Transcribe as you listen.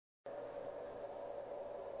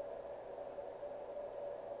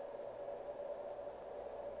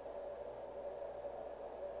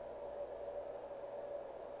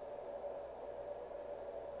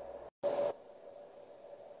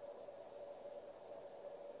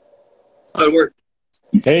Oh, it worked.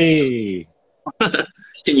 Hey. Can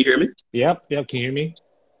you hear me? Yep. Can you hear me?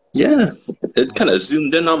 Yeah, it kind of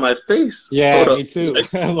zoomed in on my face. Yeah, Hold up. me too.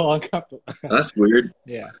 A little uncomfortable. That's weird.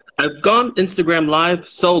 Yeah. I've gone Instagram live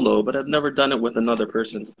solo, but I've never done it with another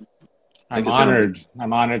person. I'm Make it sound honored.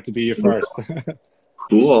 I'm honored to be your first.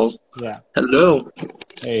 cool. Yeah. Hello.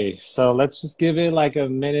 Hey, so let's just give it like a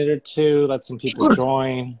minute or two, let some people Sure.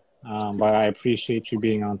 join. But I appreciate you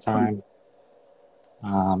being on time.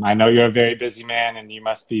 I know you're a very busy man and you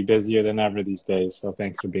must be busier than ever these days. So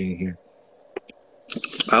thanks for being here.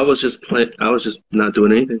 I was just playing. I was just not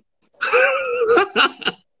doing anything.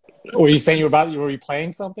 Were you saying were you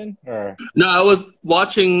playing something or? No, I was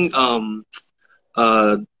watching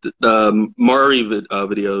the Maury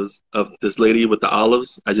videos of this lady with the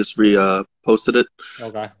olives. I just posted it.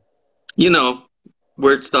 Okay. You know,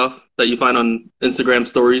 weird stuff that you find on Instagram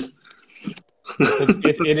stories.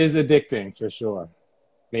 It is addicting for sure.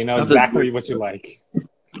 They know I have to, exactly what you like.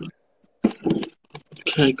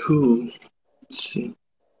 okay, cool. Let's see.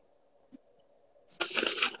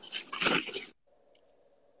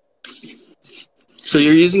 So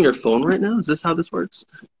you're using your phone right now? Is this how this works?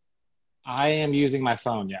 I am using my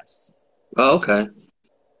phone, yes. Oh, okay.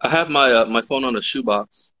 I have my phone on a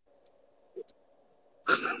shoebox.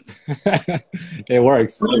 It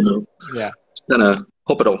works. I don't know. Yeah. Gonna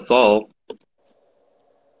hope it don't fall.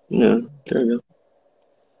 Yeah, there you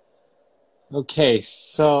Okay,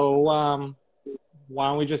 so why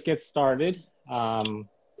don't we just get started? I'm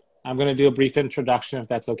going to do a brief introduction if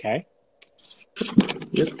that's okay. go.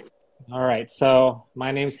 Yep. All right, so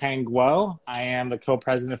my name is Heng Guo. I am the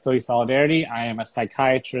co-president of Philly Solidarity. I am a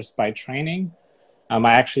psychiatrist by training.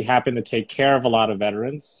 I actually happen to take care of a lot of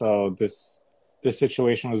veterans, so this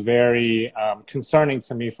situation was very concerning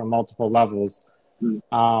to me from multiple levels.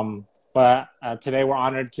 But today we're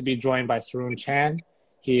honored to be joined by Sarun Chan.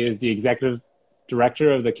 He is the executive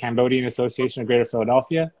director of the Cambodian Association of Greater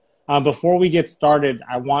Philadelphia. Before we get started,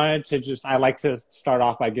 I like to start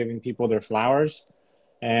off by giving people their flowers.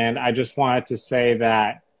 And I just wanted to say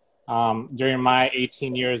that during my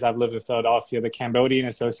 18 years I've lived in Philadelphia, the Cambodian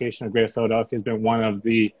Association of Greater Philadelphia has been one of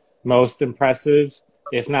the most impressive,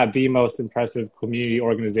 if not the most impressive community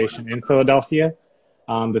organization in Philadelphia.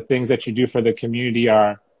 The things that you do for the community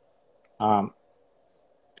are, I'm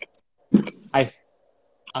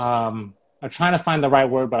trying to find the right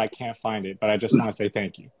word, but I can't find it. But I just want to say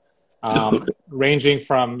thank you. Ranging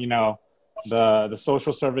from, the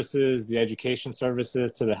social services, the education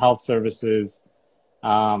services, to the health services,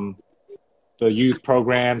 the youth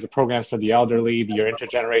programs, the programs for the elderly, your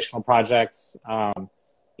intergenerational projects.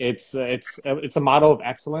 It's a model of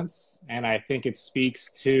excellence, and I think it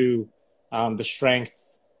speaks to the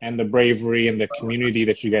strength and the bravery and the community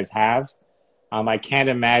that you guys have. I can't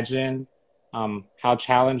imagine how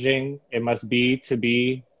challenging it must be to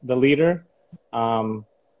be the leader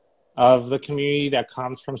of the community that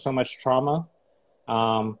comes from so much trauma.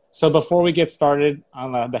 So before we get started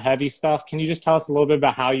on the heavy stuff, can you just tell us a little bit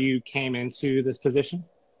about how you came into this position?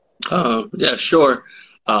 Yeah, sure.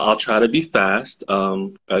 I'll try to be fast. I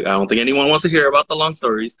don't think anyone wants to hear about the long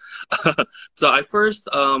stories. So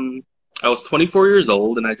I was 24 years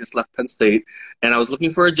old and I just left Penn State and I was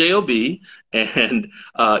looking for a job. And,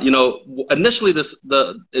 initially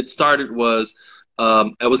it started was,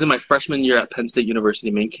 I was in my freshman year at Penn State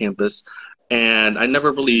University main campus, and I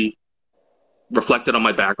never really reflected on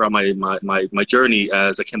my background, my journey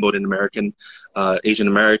as a Cambodian American, Asian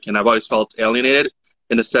American. I've always felt alienated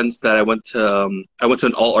in the sense that I went to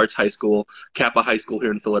an all arts high school, Kappa High School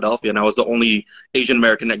here in Philadelphia, and I was the only Asian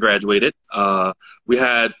American that graduated. We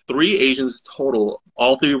had 3 Asians total.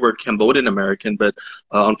 All 3 were Cambodian American, but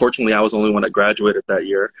unfortunately, I was the only one that graduated that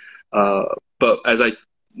year. But as I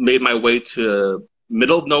made my way to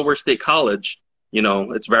middle of nowhere state college,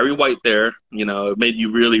 it's very white there. It made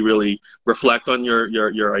you really, really reflect on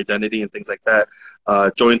your identity and things like that.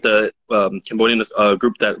 Joined the Cambodian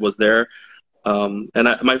group that was there.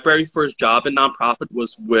 My very first job in nonprofit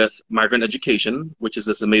was with Migrant Education, which is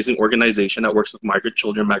this amazing organization that works with migrant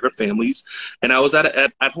children, migrant families. And I was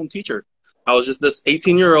at-home teacher. I was just this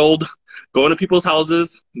 18-year-old going to people's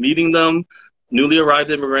houses, meeting them, newly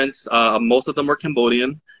arrived immigrants. Most of them were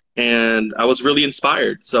Cambodian. And I was really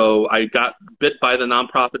inspired. So I got bit by the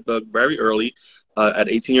nonprofit bug very early at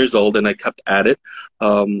 18 years old, and I kept at it.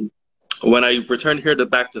 When I returned here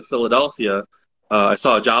back to Philadelphia, I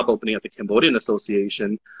saw a job opening at the Cambodian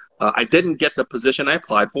Association. I didn't get the position I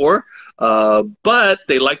applied for, but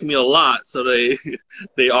they liked me a lot, so they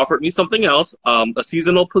they offered me something else, a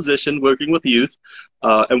seasonal position working with youth.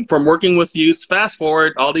 And from working with youth, fast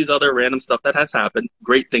forward, all these other random stuff that has happened,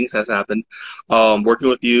 great things has happened. Working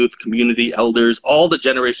with youth, community, elders, all the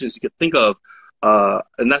generations you could think of.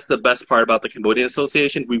 And that's the best part about the Cambodian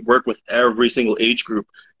Association. We work with every single age group,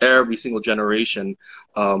 every single generation.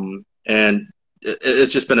 And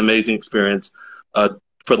it's just been an amazing experience.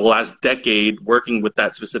 For the last decade working with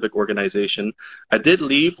that specific organization. I did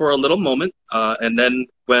leave for a little moment, and then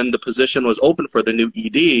when the position was open for the new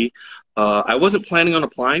ED, I wasn't planning on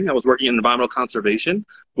applying. I was working in environmental conservation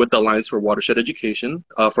with the Alliance for Watershed Education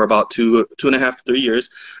for about two and a half to 3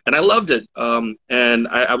 years, and I loved it. And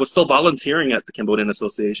I was still volunteering at the Cambodian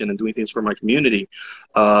Association and doing things for my community,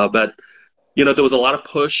 but you know, there was a lot of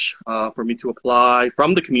push for me to apply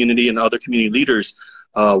from the community and other community leaders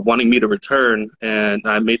wanting me to return, and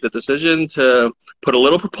I made the decision to put a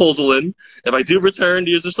little proposal in. If I do return,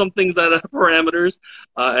 these are some things that are parameters,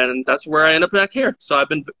 and that's where I end up back here. So I've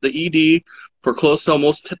been the ED for close to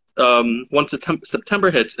almost, once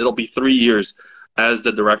September hits, it'll be 3 years as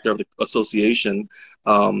the director of the association.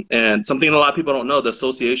 And something a lot of people don't know, the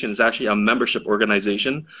association is actually a membership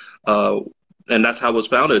organization. And that's how it was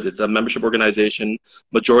founded. It's a membership organization.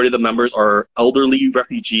 Majority of the members are elderly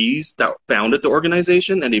refugees that founded the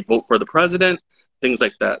organization, and they vote for the president, things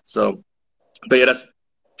like that. So, but yeah, that's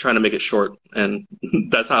trying to make it short. And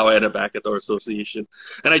that's how I ended up back at the association.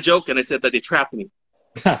 And I joke and I said that they trapped me.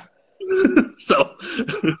 So.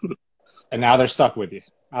 And now they're stuck with you.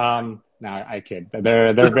 No, I kid.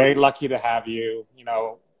 They're very lucky to have you. You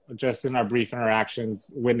know, just in our brief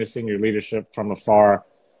interactions, witnessing your leadership from afar,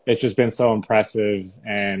 it's just been so impressive.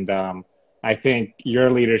 And I think your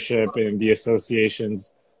leadership in the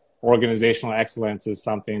association's organizational excellence is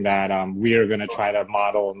something that we are going to try to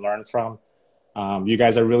model and learn from. You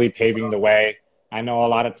guys are really paving the way. I know a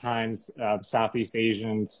lot of times Southeast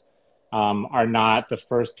Asians are not the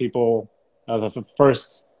first people, the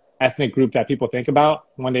first ethnic group that people think about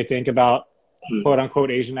when they think about quote unquote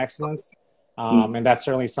Asian excellence. And that's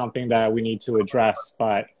certainly something that we need to address.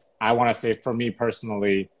 But I want to say, for me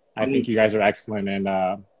personally, I think you guys are excellent, and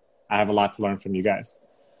I have a lot to learn from you guys.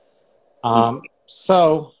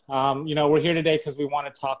 So, you know, we're here today because we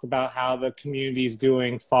want to talk about how the community is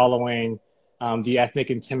doing following the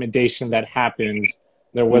ethnic intimidation that happened.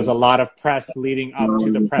 There was a lot of press leading up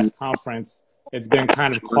to the press conference. It's been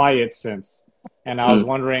kind of quiet since. And I was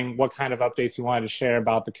wondering what kind of updates you wanted to share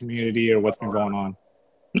about the community or what's been going on.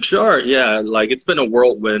 Sure, yeah, like it's been a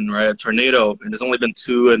whirlwind, right? A tornado, and it's only been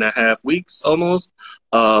 2.5 weeks almost.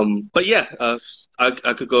 But yeah,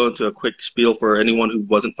 I could go into a quick spiel for anyone who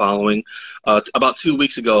wasn't following. About 2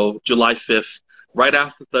 weeks ago, July 5th, right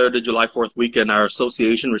after the July 4th weekend, our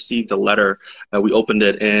association received a letter. We opened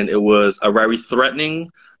it, and it was a very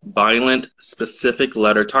threatening, violent, specific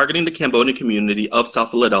letter targeting the Cambodian community of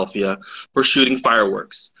South Philadelphia for shooting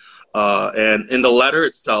fireworks. And in the letter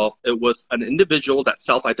itself, it was an individual that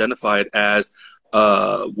self-identified as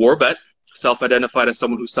a war vet, self-identified as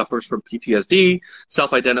someone who suffers from PTSD,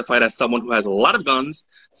 self-identified as someone who has a lot of guns,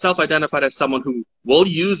 self-identified as someone who will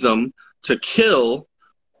use them to kill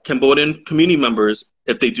Cambodian community members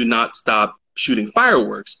if they do not stop shooting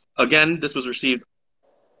fireworks. Again, this was received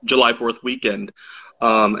July 4th weekend.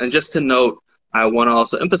 And just to note, I want to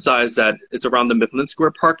also emphasize that it's around the Mifflin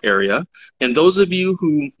Square Park area. And those of you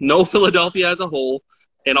who know Philadelphia as a whole,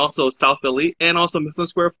 and also South Philly, and also Mifflin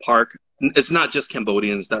Square Park, it's not just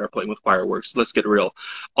Cambodians that are playing with fireworks. Let's get real.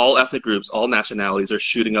 All ethnic groups, all nationalities are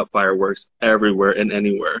shooting up fireworks everywhere and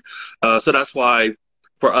anywhere. So that's why,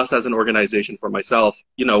 for us as an organization, for myself,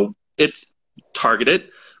 you know, it's targeted.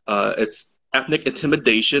 It's ethnic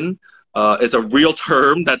intimidation. It's a real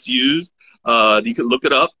term that's used. You can look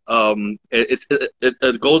it up.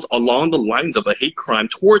 It goes along the lines of a hate crime,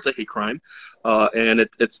 towards a hate crime, and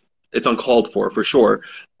it's uncalled for sure.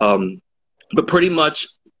 But pretty much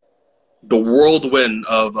the whirlwind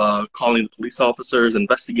of calling the police officers,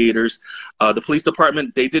 investigators, the police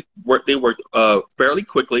department, they worked fairly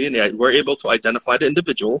quickly, and they were able to identify the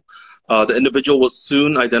individual. The individual was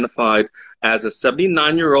soon identified as a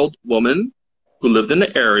 79-year-old woman who lived in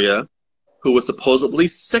the area, who was supposedly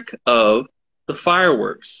sick of the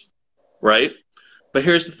fireworks, right? But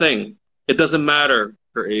here's the thing. It doesn't matter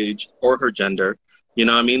her age or her gender. You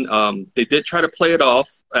know what I mean? They did try to play it off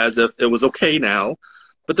as if it was okay now.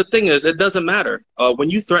 But the thing is, it doesn't matter. When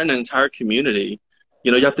you threaten an entire community,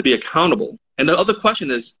 you know, you have to be accountable. And the other question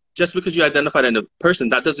is, just because you identified a person,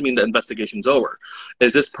 that doesn't mean the investigation's over.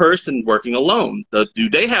 Is this person working alone? Do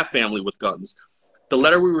they have family with guns? the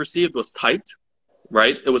letter we received was typed,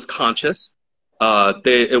 right? It was conscious.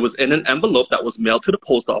 It was in an envelope that was mailed to the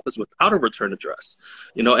post office without a return address,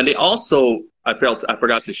 you know. And they also, I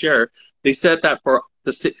forgot to share, they said that for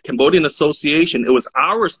the Cambodian Association, it was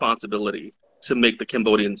our responsibility to make the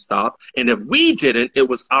Cambodians stop, and if we didn't, it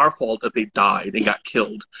was our fault if they died and got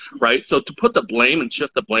killed, right? So to put the blame and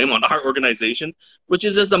shift the blame on our organization, which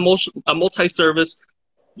is just a multi-service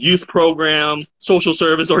youth program, social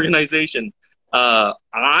service organization.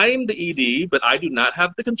 I'm the ED, but I do not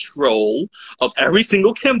have the control of every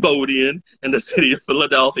single Cambodian in the city of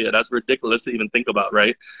Philadelphia. That's ridiculous to even think about,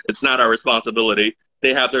 right? It's not our responsibility.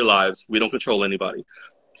 They have their lives. We don't control anybody.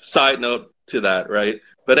 Side note to that, right?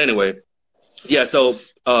 But anyway, yeah, so,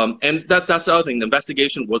 and that's the other thing. The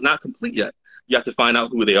investigation was not complete yet. You have to find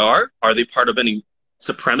out who they are. Are they part of any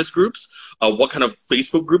supremacist groups? What kind of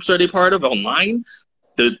Facebook groups are they part of online?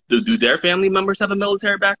 Do their family members have a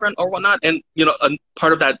military background or whatnot? And, you know,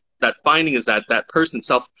 part of that finding is that that person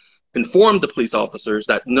self-informed the police officers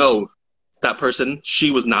that, no, that person,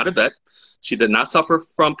 she was not a vet. She did not suffer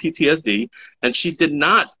from PTSD, and she did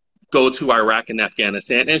not go to Iraq and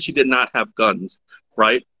Afghanistan, and she did not have guns,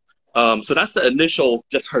 right? So that's the initial,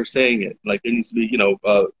 just her saying it. Like, there needs to be, you know,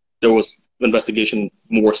 there was investigation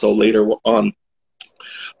more so later on.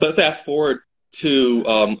 But fast forward to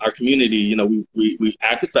our community, you know, we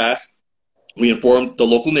acted fast. We informed the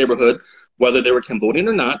local neighborhood, whether they were Cambodian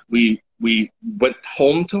or not. We went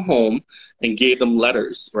home to home and gave them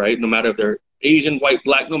letters, right? No matter if they're Asian, white,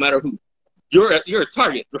 black, no matter who. You're a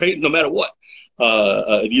target, right? No matter what,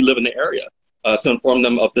 if you live in the area, to inform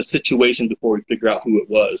them of the situation before we figure out who it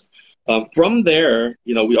was. From there,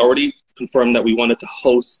 you know, we already confirmed that we wanted to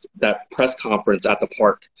host that press conference at the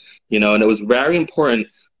park, you know, and it was very important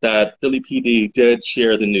that Philly PD did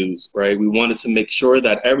share the news, right? We wanted to make sure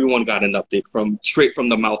that everyone got an update straight from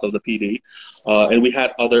the mouth of the PD. And we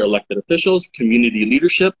had other elected officials, community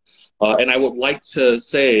leadership. And I would like to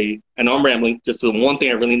say, and I'm rambling, just the one thing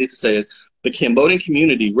I really need to say is the Cambodian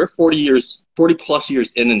community, we're 40 plus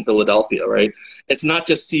years in Philadelphia, right? It's not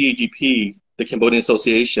just CAGP, the Cambodian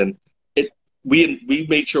Association. We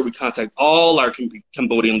made sure we contact all our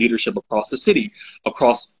Cambodian leadership across the city,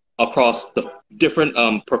 across the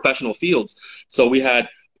different professional fields. So we had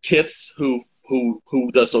Kiths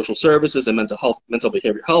who does social services and mental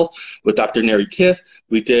behavioral health with Dr. Neri Kith.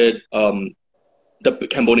 We did the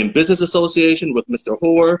Cambodian Business Association with Mr.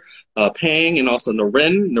 Hoare, Pang, and also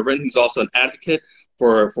Naren, who's also an advocate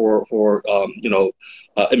for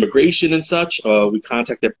immigration and such. We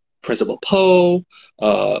contacted Principal Poe,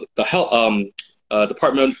 the health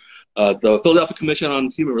department, the Philadelphia Commission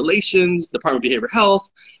on Human Relations, Department of Behavioral Health,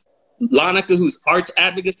 Lanika, who's arts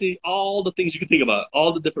advocacy, all the things you can think about,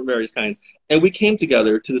 all the different various kinds. And we came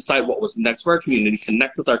together to decide what was next for our community,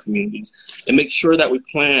 connect with our communities, and make sure that we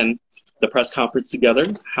plan the press conference together,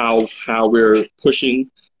 how we're pushing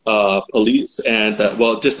police and,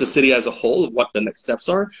 just the city as a whole, of what the next steps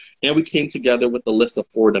are. And we came together with a list of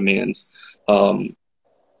 4 demands.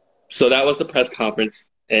 So that was the press conference.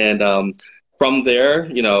 And from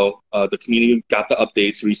there, you know, the community got the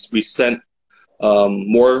updates. We sent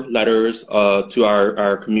more letters to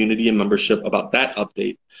our community and membership about that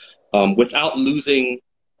update. Without losing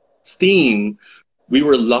steam, we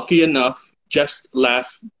were lucky enough just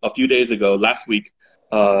last week,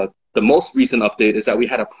 the most recent update is that we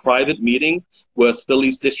had a private meeting with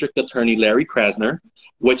Philly's District Attorney, Larry Krasner,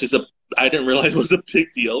 which is I didn't realize was a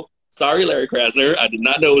big deal. Sorry, Larry Krasner. I did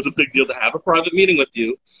not know it was a big deal to have a private meeting with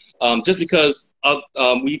you. Just because of,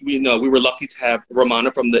 we know we were lucky to have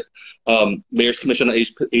Romana from the Mayor's Commission on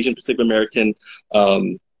Asian Pacific American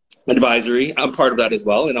Advisory. I'm part of that as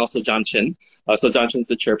well, and also John Chin. So John Chin's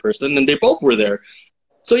the chairperson, and they both were there.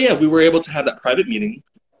 So yeah, we were able to have that private meeting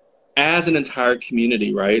as an entire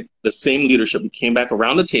community, right? The same leadership. We came back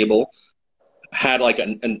around the table, had like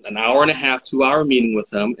an hour and a half, 2-hour meeting with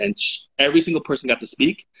them, and every single person got to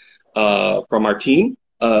speak from our team.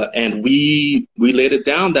 And we laid it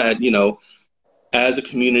down that, you know, as a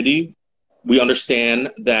community, we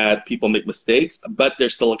understand that people make mistakes, but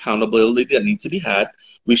there's still accountability that needs to be had.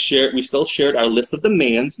 We still shared our list of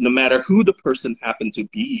demands. No matter who the person happened to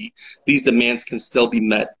be, these demands can still be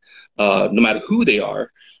met, no matter who they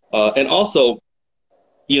are. And also,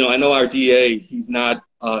 you know, I know our DA, he's not,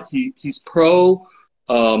 he's pro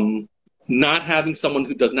not having someone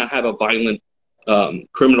who does not have a violent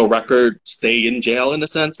criminal record stay in jail, in a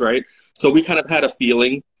sense, right? So we kind of had a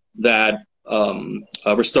feeling that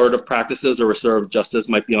restorative practices or restorative justice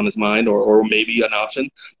might be on his mind, or maybe an option.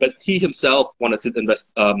 But he himself wanted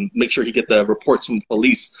to make sure he get the reports from the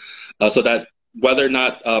police, so that whether or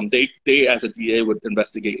not they as a DA would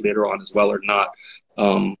investigate later on as well or not.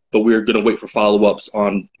 But we're going to wait for follow-ups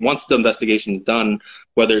on once the investigation is done,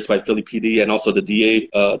 whether it's by Philly PD and also the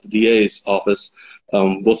DA's office.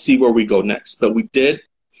 We'll see where we go next. But we did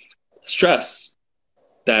stress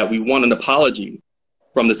that we want an apology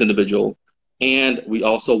from this individual, and we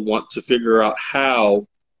also want to figure out how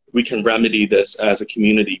we can remedy this as a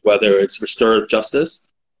community, whether it's restorative justice.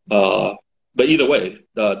 But either way,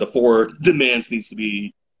 the four demands needs to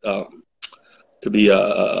be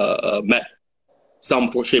met,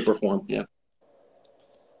 some shape or form. Yeah.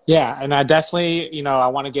 Yeah, and I definitely, I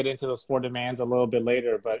want to get into those four demands a little bit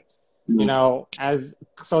later, but so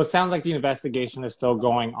it sounds like the investigation is still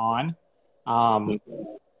going on.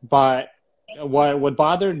 But what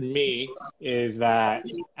bothered me is that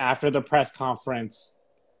after the press conference,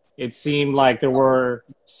 it seemed like there were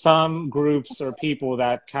some groups or people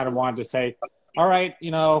that kind of wanted to say, all right,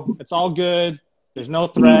 it's all good. There's no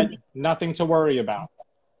threat, nothing to worry about.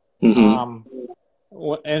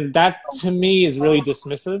 And that to me is really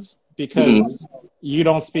dismissive because you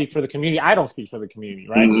don't speak for the community. I don't speak for the community,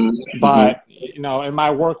 right? But, in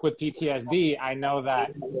my work with PTSD, I know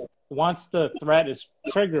that once the threat is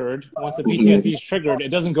triggered, once the PTSD is triggered, it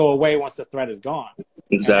doesn't go away once the threat is gone.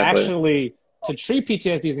 Exactly. And actually, to treat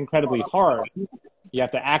PTSD is incredibly hard. You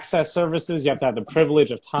have to access services. You have to have the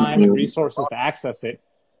privilege of time and resources to access it.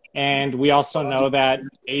 And we also know that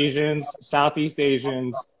Asians, Southeast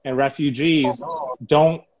Asians, and refugees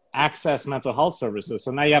don't access mental health services.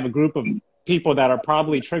 So now you have a group of people that are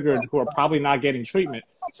probably triggered who are probably not getting treatment.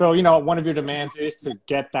 So, one of your demands is to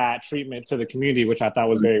get that treatment to the community, which I thought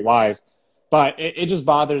was very wise. But it just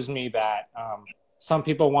bothers me that some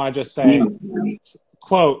people want to just say,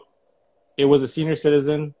 quote, it was a senior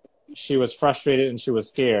citizen. She was frustrated and she was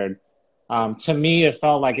scared. To me, it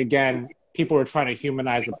felt like, again, people were trying to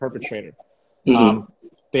humanize the perpetrator.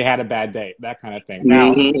 They had a bad day, that kind of thing.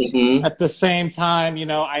 Now, at the same time,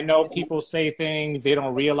 I know people say things, they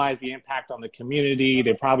don't realize the impact on the community.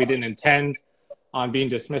 They probably didn't intend on being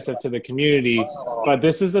dismissive to the community. But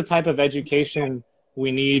this is the type of education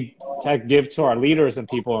we need to give to our leaders and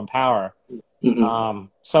people in power.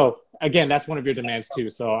 So again, that's one of your demands too.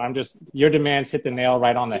 So your demands hit the nail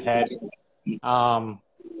right on the head.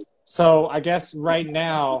 So I guess right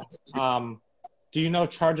now, do you know if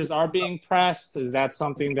charges are being pressed? Is that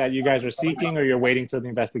something that you guys are seeking, or you're waiting till the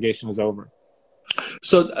investigation is over?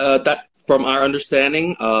 So that, from our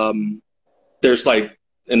understanding, there's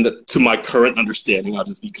to my current understanding, I'll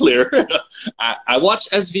just be clear. I watch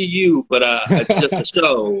SVU, but it's just a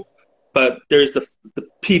show. But there's the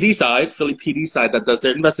PD side, Philly PD side, that does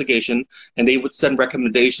their investigation, and they would send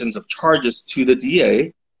recommendations of charges to the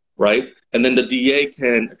DA, right? And then the DA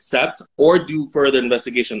can accept or do further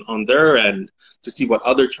investigation on their end to see what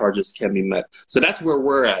other charges can be met. So that's where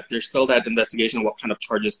we're at. There's still that investigation of what kind of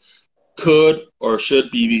charges could or should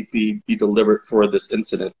be delivered for this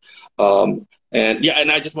incident. And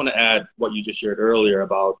I just want to add what you just shared earlier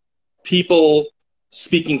about people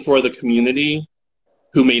speaking for the community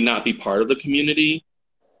who may not be part of the community.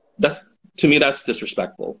 To me, that's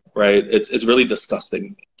disrespectful, right? It's really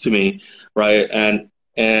disgusting to me, right?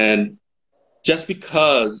 And just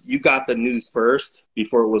because you got the news first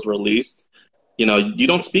before it was released, you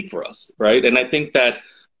don't speak for us, right? And I think that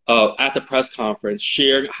at the press conference,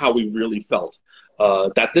 sharing how we really felt,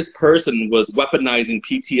 that this person was weaponizing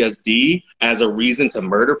PTSD as a reason to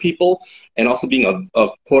murder people, and also being a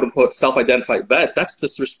quote-unquote self-identified vet, that's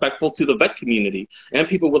disrespectful to the vet community and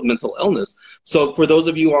people with mental illness. So for those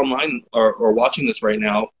of you online or watching this right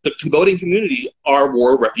now, the Cambodian community are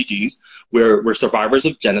war refugees. We're survivors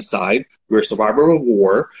of genocide. We're a survivor of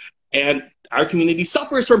war. And our community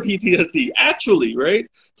suffers from PTSD, actually, right?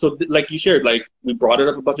 So like you shared, we brought it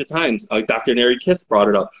up a bunch of times. Dr. Neri Kith brought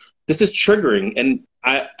it up. This is triggering. And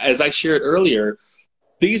as I shared earlier,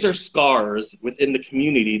 these are scars within the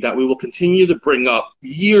community that we will continue to bring up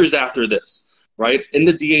years after this, right? In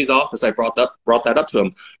the DA's office, I brought that up to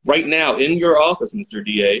him. Right now, in your office, Mr.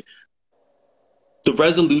 DA,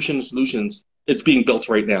 the solutions, it's being built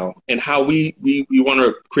right now. And how we want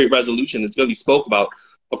to create resolution is going to be spoke about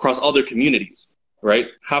across other communities, right?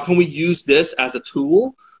 How can we use this as a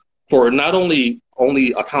tool for not only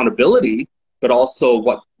accountability, but also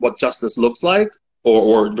what justice looks like,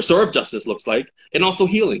 or restorative justice looks like, and also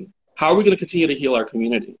healing. How are we going to continue to heal our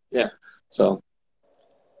community? Yeah. So.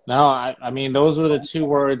 No, I mean, those were the two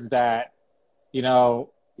words that,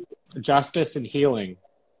 justice and healing.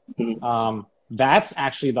 That's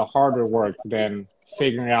actually the harder work than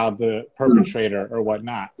figuring out the perpetrator or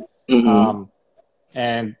whatnot.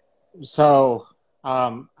 And so,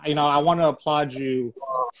 I want to applaud you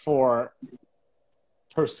for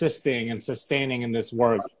persisting and sustaining in this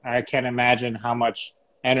work. I can't imagine how much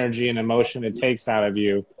energy and emotion it takes out of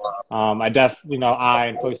you. I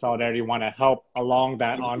and Philly Solidarity want to help along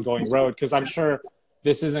that ongoing road, because I'm sure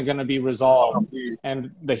this isn't going to be resolved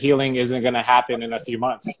and the healing isn't going to happen in a few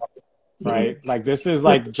months, right? Like, this is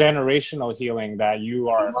like generational healing that you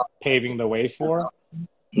are paving the way for.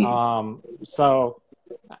 So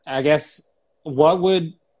I guess what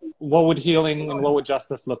would healing and what would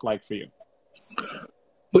justice look like for you?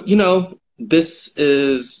 But this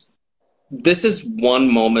is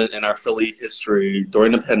one moment in our Philly history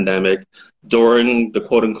during the pandemic, during the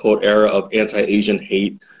quote unquote era of anti-Asian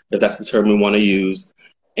hate, if that's the term we want to use.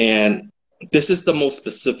 And this is the most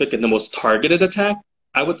specific and the most targeted attack,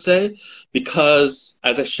 I would say, because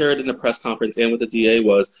as I shared in the press conference and with the DA,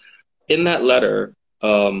 was in that letter,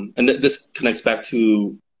 and this connects back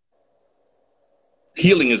to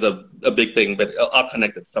healing is a big thing, but I'll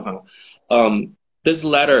connect it somehow. This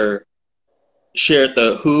letter shared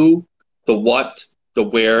the who, the what, the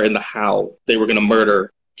where, and the how they were going to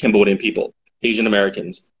murder Cambodian people, Asian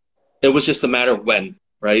Americans. It was just a matter of when,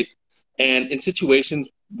 right? And in situations,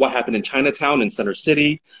 what happened in Chinatown, in Center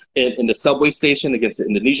City, in the subway station against the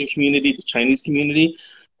Indonesian community, the Chinese community,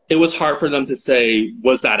 it was hard for them to say,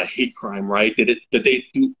 was that a hate crime, right? Did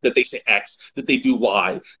they say X? Did they do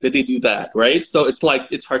Y? Did they do that, right? So it's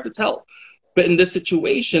hard to tell. But in this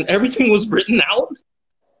situation, everything was written out.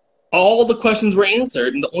 All the questions were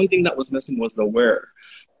answered, and the only thing that was missing was the where.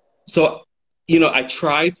 So, I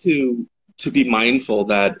try to be mindful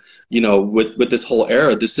that, with this whole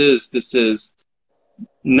era, this is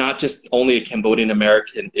not just only a Cambodian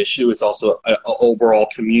American issue, it's also an overall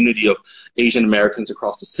community of Asian Americans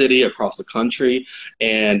across the city, across the country.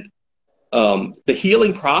 And the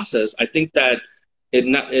healing process, I think that I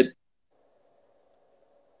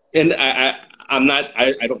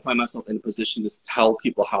don't find myself in a position to tell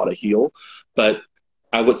people how to heal, but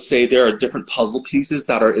I would say there are different puzzle pieces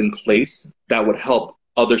that are in place that would help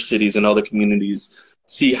other cities and other communities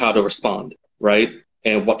see how to respond, right?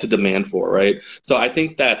 And what to demand for, right? So I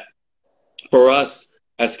think that for us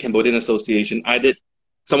as Cambodian Association,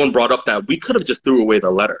 someone brought up that we could have just threw away the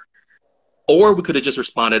letter, or we could have just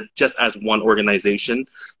responded just as one organization,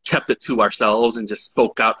 kept it to ourselves and just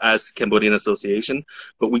spoke out as Cambodian Association,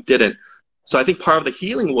 but we didn't. So I think part of the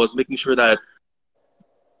healing was making sure that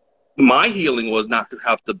my healing was not to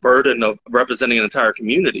have the burden of representing an entire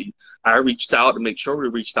community. I reached out and made sure we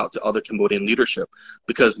reached out to other Cambodian leadership,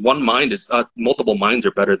 because multiple minds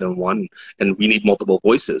are better than one, and we need multiple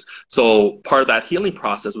voices. So part of that healing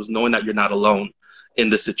process was knowing that you're not alone in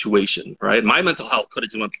this situation, right? My mental health could have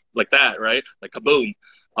just went like that, right? Like kaboom.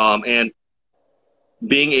 And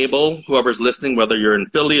being able, whoever's listening, whether you're in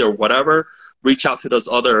Philly or whatever, reach out to those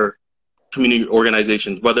other community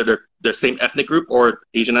organizations, whether they're the same ethnic group or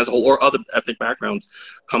Asian as a whole or other ethnic backgrounds,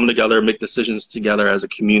 come together, make decisions together as a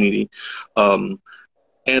community. And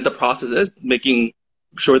the process is making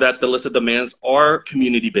sure that the list of demands are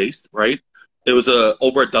community-based, right? It was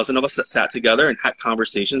over a dozen of us that sat together and had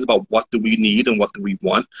conversations about what do we need and what do we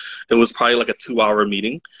want. It was probably like a 2-hour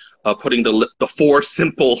meeting, putting the four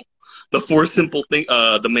simple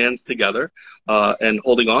demands together, and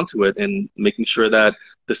holding on to it and making sure that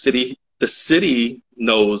the city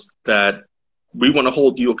knows that we want to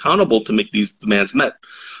hold you accountable to make these demands met.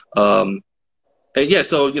 And yeah,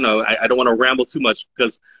 so, I don't want to ramble too much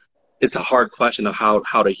because it's a hard question of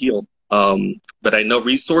how to heal. But I know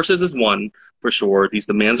resources is one for sure. These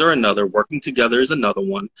demands are another. Working together is another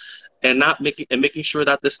one, and making sure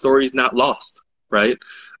that this story is not lost, right?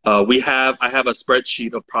 I have a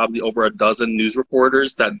spreadsheet of probably over a dozen news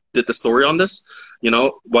reporters that did the story on this,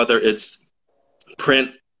 whether it's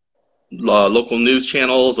print, local news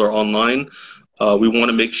channels or online. We want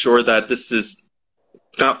to make sure that this is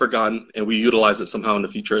not forgotten and we utilize it somehow in the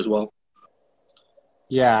future as well.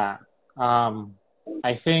 Yeah.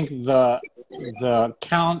 I think on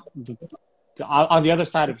the other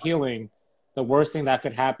side of healing, the worst thing that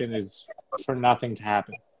could happen is for nothing to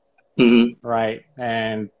happen. Mm-hmm. Right.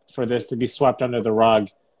 And for this to be swept under the rug,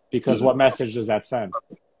 because mm-hmm. what message does that send?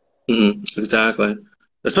 Mm-hmm. Exactly.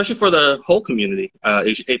 Especially for the whole community,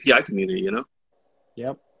 API community,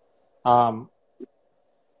 Yep.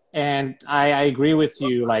 And I agree with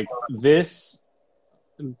you. Like this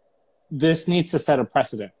needs to set a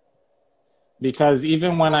precedent, because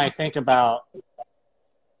even when I think about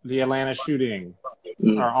the Atlanta shooting,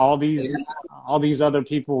 mm-hmm. or all these other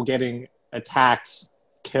people getting attacked,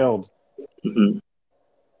 killed, mm-hmm.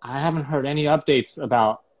 I haven't heard any updates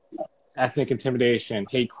about ethnic intimidation,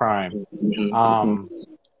 hate crime. Mm-hmm.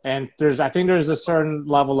 And I think there's a certain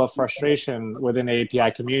level of frustration within the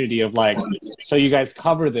API community of like, so you guys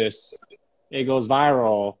cover this, it goes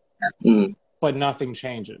viral, but nothing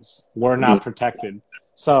changes. We're not protected.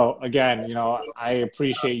 So again, you know, I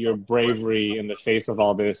appreciate your bravery in the face of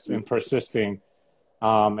all this and persisting,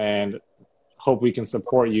 and hope we can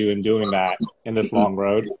support you in doing that in this long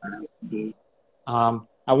road.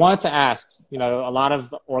 I wanted to ask, you know, a lot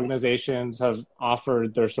of organizations have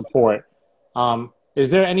offered their support. Is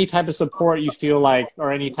there any type of support you feel like,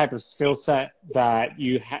 or any type of skill set that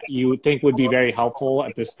you think would be very helpful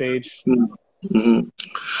at this stage?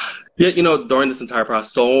 Yeah, you know, during this entire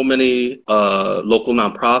process, so many local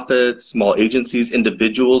nonprofits, small agencies,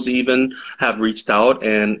 individuals even have reached out,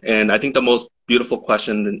 and I think the most beautiful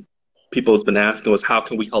question that people have been asking was, how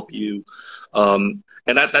can we help you? And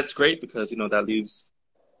that's great, because, you know, that leaves,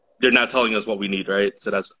 they're not telling us what we need, right?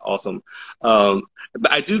 So that's awesome. But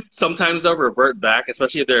I do sometimes though revert back,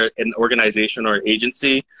 especially if they're an organization or an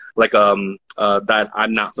agency like that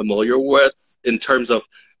I'm not familiar with, in terms of,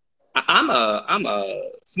 I'm a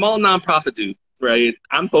small nonprofit dude, right?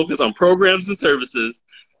 I'm focused on programs and services,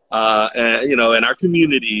 and, you know, in our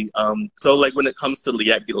community. So like when it comes to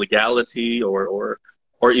legality or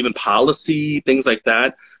even policy, things like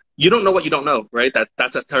that, you don't know what you don't know, right?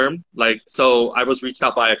 That's a term. Like, so I was reached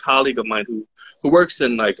out by a colleague of mine who works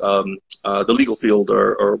in like the legal field,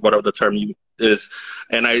 or whatever the term is,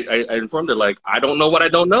 and I informed her, like, I don't know what I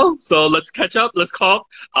don't know, so let's catch up, let's call,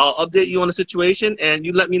 I'll update you on the situation, and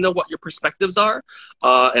you let me know what your perspectives are,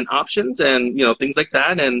 and options, and, you know, things like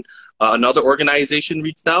that. And another organization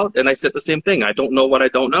reached out, and I said the same thing. I don't know what I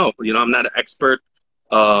don't know. You know, I'm not an expert.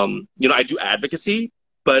 You know, I do advocacy,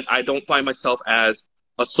 but I don't find myself as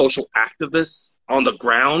a social activist on the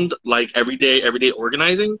ground, like everyday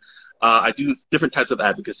organizing. I do different types of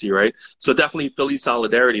advocacy, right? So definitely Philly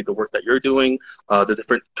Solidarity, the work that you're doing, the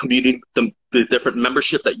different community, the different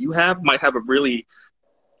membership that you have might have a really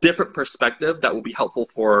different perspective that will be helpful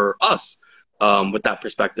for us, with that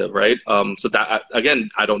perspective, right? So that, again,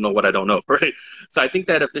 I don't know what I don't know, right? So I think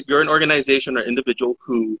that if you're an organization or individual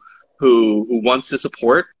who wants to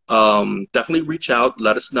support, definitely reach out,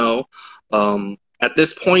 let us know. At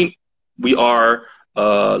this point, we are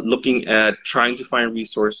looking at trying to find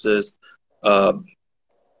resources,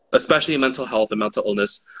 especially in mental health and mental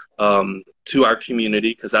illness, to our community,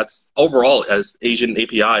 because that's overall, as Asian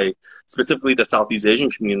API, specifically the Southeast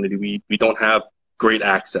Asian community, we don't have great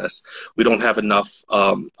access. We don't have enough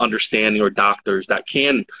understanding or doctors that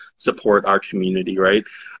can support our community, right?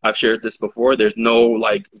 I've shared this before. There's no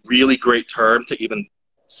like really great term to even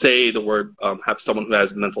say the word, have someone who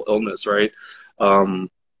has mental illness, right?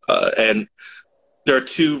 And there are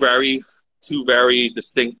two very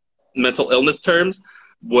distinct mental illness terms,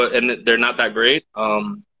 and they're not that great.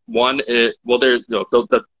 One is, well, there's, you know,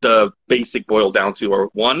 the basic boil down to are,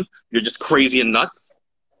 one, you're just crazy and nuts,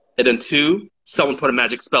 and then two, someone put a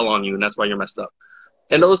magic spell on you, and that's why you're messed up.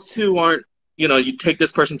 And those two aren't, you know, you take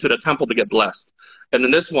this person to the temple to get blessed, and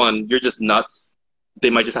then this one, you're just nuts. They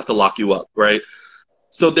might just have to lock you up, right?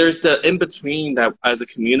 So there's the in-between that as a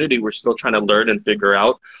community, we're still trying to learn and figure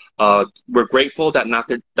out. We're grateful that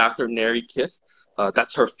Dr. Neri Kith,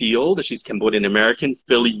 that's her field. She's Cambodian American,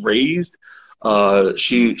 Philly raised.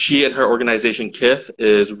 She and her organization Kith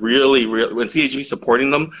is really, when CAG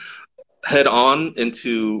supporting them head on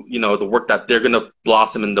into, you know, the work that they're going to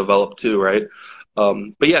blossom and develop too, right?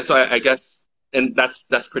 But yeah, so I guess, and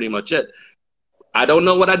that's pretty much it. I don't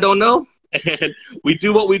know what I don't know. And we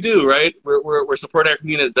do what we do, right? We're supporting our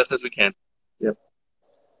community as best as we can. Yep.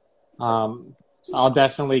 So I'll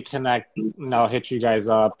definitely connect, and I'll hit you guys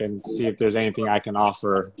up and see if there's anything I can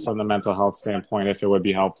offer from the mental health standpoint, if it would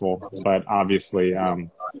be helpful. But obviously,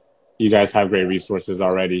 you guys have great resources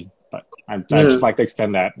already. But I'd just like to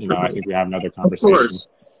extend that. You know, I think we have another conversation. Of course.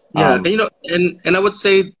 Yeah, and, you know, and I would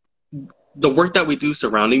say the work that we do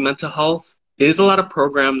surrounding mental health is a lot of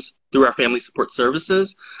programs through our family support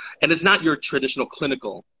services. And it's not your traditional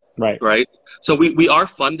clinical, right? So we are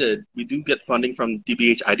funded. We do get funding from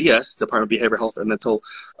DBH-IDS, Department of Behavioral Health and Mental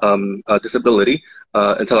Disability,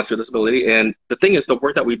 Intellectual Disability. And the thing is, the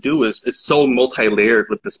work that we do is so multi-layered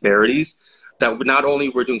with disparities that not only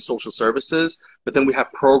we're doing social services, but then we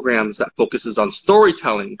have programs that focuses on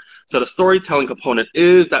storytelling. So the storytelling component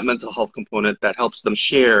is that mental health component that helps them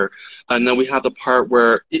share. And then we have the part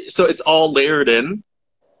where, so it's all layered in.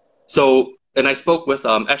 So, and I spoke with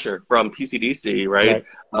Escher from PCDC,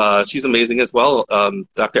 right? She's amazing as well,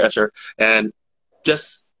 Dr. Escher. And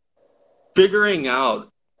just figuring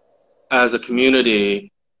out as a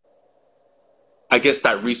community, I guess,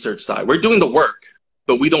 that research side. We're doing the work,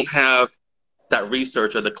 but we don't have that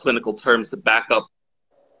research or the clinical terms to back up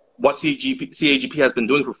what CAGP has been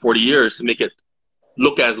doing for 40 years to make it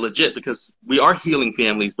look as legit, because we are healing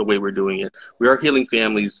families the way we're doing it. We are healing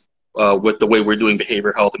families with the way we're doing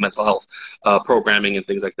behavioral health and mental health programming and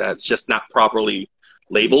things like that. It's just not properly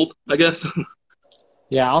labeled, I guess.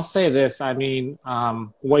 Yeah, I'll say this. I mean,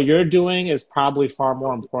 what you're doing is probably far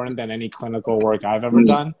more important than any clinical work I've ever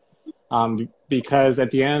done. Because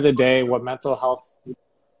at the end of the day, what mental health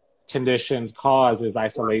conditions cause is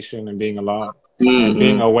isolation and being alone and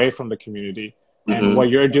being away from the community. And what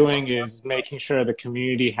you're doing is making sure the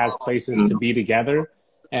community has places to be together.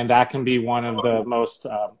 And that can be one of the most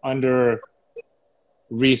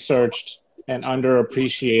under-researched and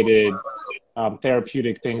underappreciated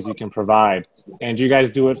therapeutic things you can provide. And you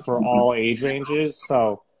guys do it for all age ranges.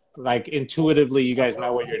 So, like, intuitively, you guys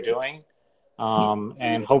know what you're doing.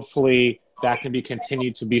 And hopefully that can be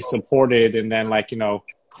continued to be supported, and then, like, you know,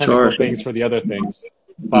 clinical things for the other things.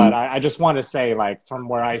 But I just want to say, like, from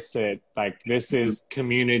where I sit, like, this is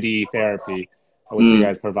community therapy, which you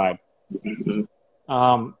guys provide.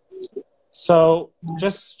 So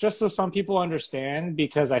just so some people understand,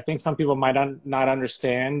 because I think some people might not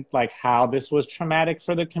understand, like, how this was traumatic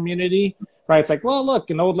for the community, right? It's like, well, look,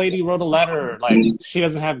 an old lady wrote a letter, like, she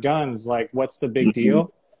doesn't have guns, like, what's the big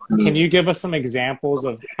deal? Can you give us some examples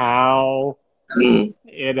of how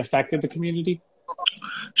it affected the community?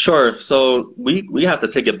 Sure. So we have to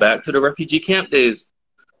take it back to the refugee camp days,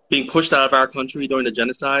 being pushed out of our country during the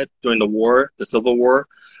genocide, during the war, the Civil War,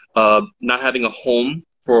 not having a home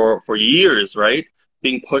for years, right?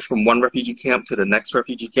 Being pushed from one refugee camp to the next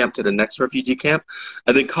refugee camp to the next refugee camp,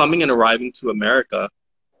 and then coming and arriving to America,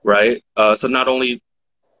 right? So not only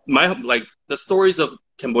the stories of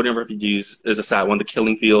Cambodian refugees is a sad one, the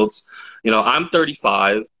killing fields. You know, I'm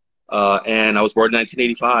 35, and I was born in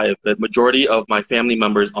 1985. The majority of my family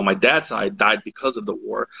members on my dad's side died because of the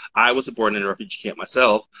war. I was born in a refugee camp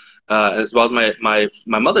myself, as well as my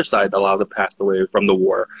mother's side. A lot of them passed away from the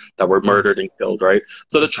war, that were murdered and killed, right?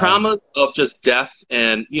 So the trauma of just death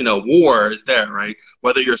and, you know, war is there, right?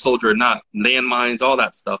 Whether you're a soldier or not, landmines, all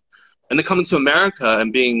that stuff. And then coming to America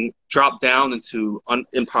and being dropped down into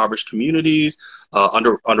impoverished communities,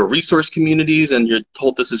 under-resourced communities, and you're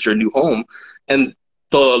told this is your new home. And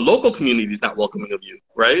the local community is not welcoming of you,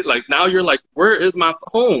 right? Like, now you're like, where is my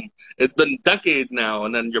home? It's been decades now.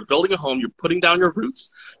 And then you're building a home, you're putting down your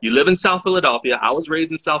roots. You live in South Philadelphia. I was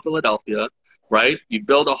raised in South Philadelphia, right? You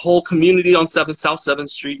build a whole community on South 7th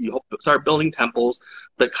Street. You start building temples,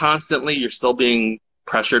 but constantly you're still being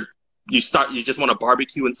pressured. You just want to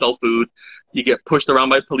barbecue and sell food. You get pushed around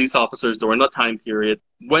by police officers during that time period.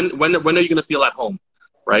 When are you going to feel at home,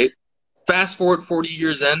 right? Fast forward 40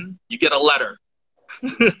 years in, you get a letter.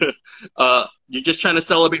 You're just trying to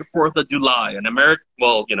celebrate 4th of July in America.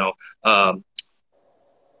 Well, that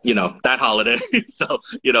holiday. So,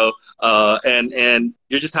 and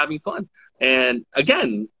you're just having fun. And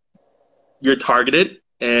again, you're targeted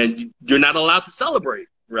and you're not allowed to celebrate,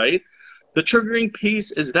 right? The triggering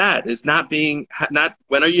piece is not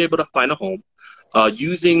when are you able to find a home?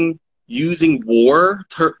 Using war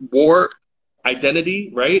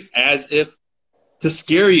identity, right? As if to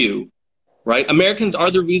scare you. Right, Americans are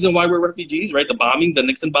the reason why we're refugees. Right, the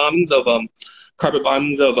Nixon bombings of carpet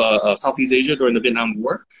bombings of Southeast Asia during the Vietnam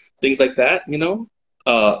War, things like that. You know,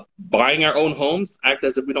 buying our own homes, act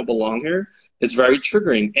as if we don't belong here, is very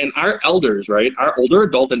triggering. And our elders, right, our older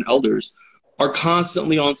adult and elders, are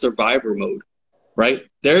constantly on survivor mode. Right,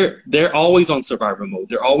 they're always on survivor mode.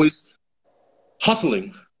 They're always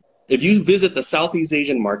hustling. If you visit the Southeast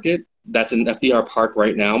Asian market that's in FDR Park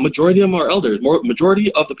right now, majority of them are elders.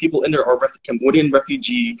 Majority of the people in there are Cambodian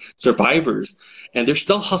refugee survivors, and they're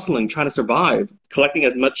still hustling, trying to survive, collecting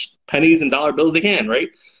as much pennies and dollar bills as they can, right,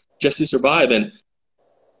 just to survive. And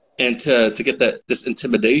to get this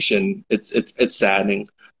intimidation, it's saddening.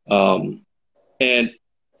 And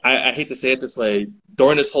I hate to say it this way,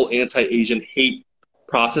 during this whole anti-Asian hate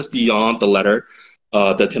process beyond the letter,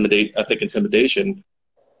 the intimidation.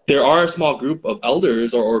 There are a small group of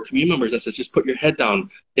elders or community members that says, just put your head down.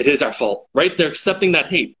 It is our fault, right? They're accepting that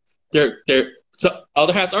hate. So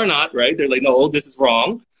other halves are not, right? They're like, no, this is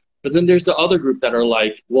wrong. But then there's the other group that are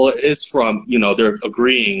like, well, it is from, they're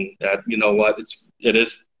agreeing that, you know what, it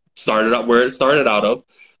is started out where it started out of.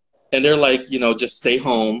 And they're like, just stay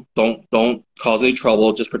home. Don't cause any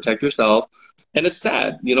trouble. Just protect yourself. And it's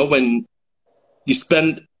sad, when you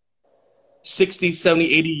spend 60,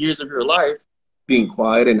 70, 80 years of your life being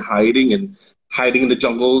quiet and hiding in the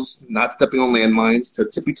jungles, not stepping on landmines, to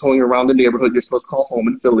tippy-toeing around the neighborhood you're supposed to call home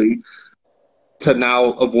in Philly, to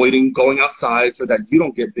now avoiding going outside so that you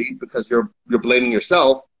don't get beat because you're blaming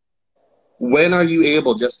yourself. when are you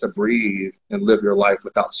able just to breathe and live your life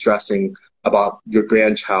without stressing about your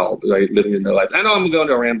grandchild, right, living in their life? I know I'm going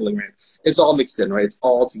to a rambling rant. It's all mixed in, right? It's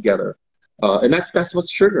all together. And that's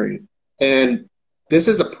what's triggering. And this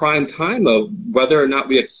is a prime time of whether or not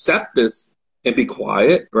we accept this and be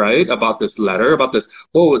quiet, right, about this letter, about this,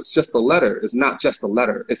 oh, it's just a letter. It's not just a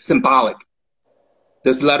letter. It's symbolic.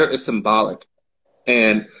 This letter is symbolic.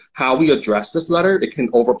 And how we address this letter, it can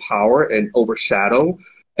overpower and overshadow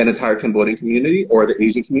an entire Cambodian community or the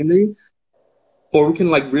Asian community. Or we can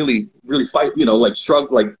like really, really fight, you know, like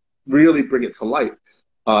struggle, like really bring it to light.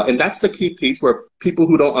 And that's the key piece where people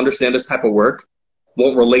who don't understand this type of work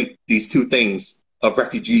won't relate these two things of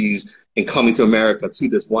refugees and coming to America to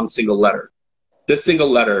this one single letter. This single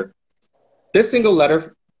letter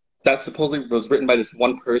that supposedly was written by this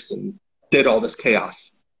one person did all this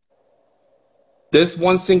chaos. This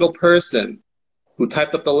one single person who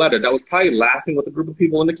typed up the letter that was probably laughing with a group of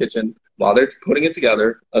people in the kitchen while they're putting it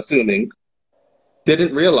together, assuming,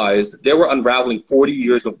 didn't realize they were unraveling 40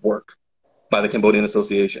 years of work by the Cambodian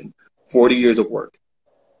Association. 40 years of work.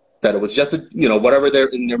 That it was just, you know, whatever they're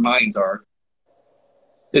in their minds are.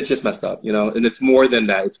 It's just messed up, you know, and it's more than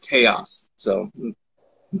that. It's chaos. So.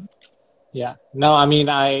 Yeah. No, I mean,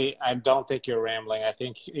 I don't think you're rambling. I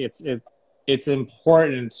think it's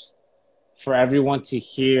important for everyone to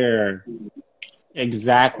hear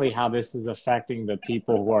exactly how this is affecting the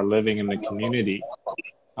people who are living in the community.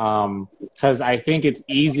 Because I think it's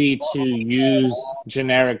easy to use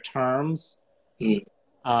generic terms,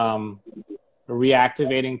 reactivating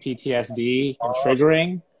PTSD and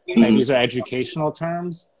triggering. Like these are educational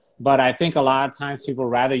terms, but I think a lot of times people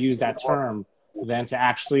rather use that term than to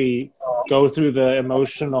actually go through the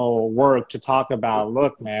emotional work to talk about,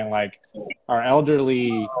 look, man, like our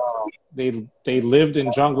elderly, they lived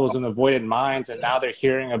in jungles and avoided mines, and now they're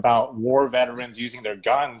hearing about war veterans using their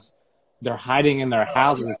guns. They're hiding in their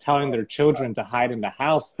houses, telling their children to hide in the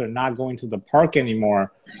house. They're not going to the park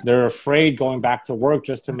anymore. They're afraid going back to work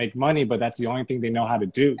just to make money, but that's the only thing they know how to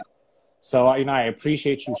do. So, you know, I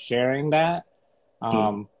appreciate you sharing that.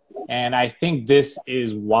 And I think this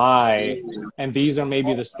is why, and these are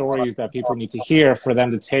maybe the stories that people need to hear for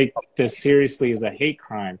them to take this seriously as a hate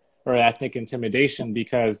crime or ethnic intimidation,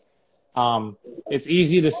 because it's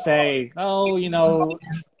easy to say, oh, you know,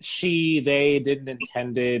 they didn't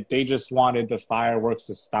intend it. They just wanted the fireworks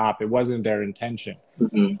to stop. It wasn't their intention.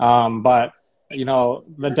 But, you know,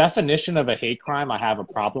 the definition of a hate crime I have a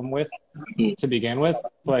problem with to begin with,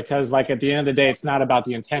 because like at the end of the day, it's not about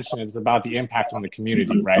the intention. It's about the impact on the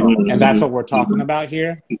community, right? And that's what we're talking about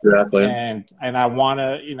here. Exactly. And I want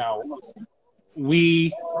to, you know,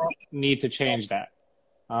 we need to change that.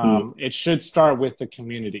 It should start with the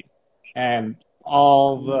community. And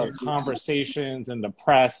all the conversations and the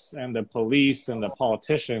press and the police and the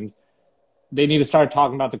politicians, they need to start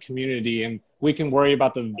talking about the community, and we can worry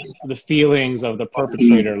about the feelings of the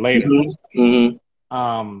perpetrator later.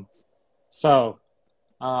 So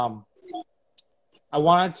I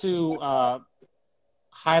wanted to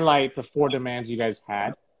highlight the 4 demands you guys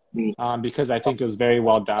had, because I think it was very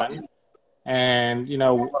well done. And, you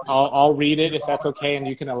know, I'll read it if that's okay, and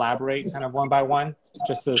you can elaborate kind of one by one,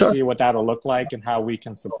 just to see what that'll look like and how we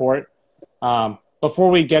can support. Before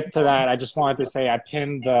we get to that, I just wanted to say I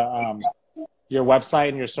pinned your website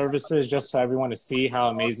and your services just so everyone to see how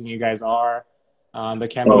amazing you guys are. The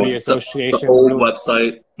Cambodian Association. The old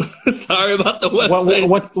website. Sorry about the website.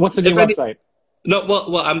 What's the new website? No,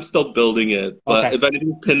 well, I'm still building it, but if I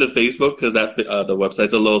didn't pin to Facebook, because that's the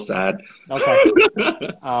website's a little sad. Okay.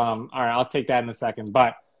 All right, I'll take that in a second.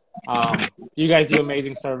 But you guys do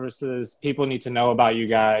amazing services. People need to know about you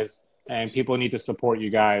guys, and people need to support you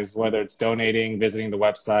guys, whether it's donating, visiting the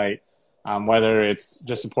website, whether it's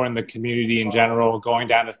just supporting the community in general, going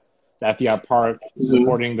down to the FDR Park,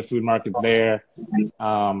 supporting the food markets there,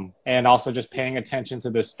 and also just paying attention to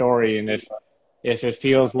this story. And if it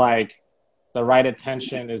feels like the right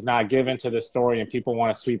attention is not given to this story and people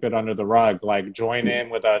want to sweep it under the rug, like join in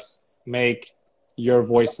with us, make your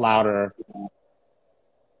voice louder.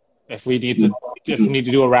 If we need to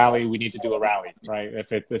do a rally, we need to do a rally, right?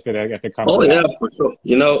 If it comes. Oh yeah, for sure.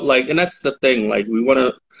 You know, like, and that's the thing. Like,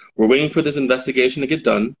 we're waiting for this investigation to get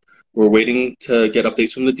done. We're waiting to get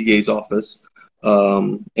updates from the DA's office.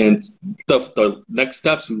 And the next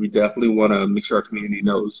steps, we definitely want to make sure our community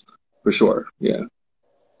knows for sure. Yeah.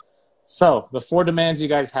 So the 4 demands you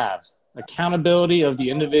guys have: accountability of the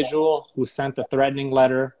individual who sent the threatening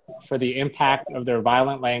letter for the impact of their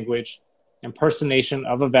violent language, impersonation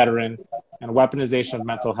of a veteran, and weaponization of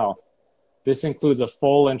mental health. This includes a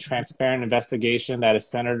full and transparent investigation that is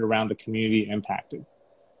centered around the community impacted.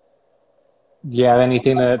 Do you have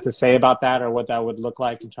anything to say about that, or what that would look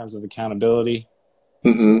like in terms of accountability?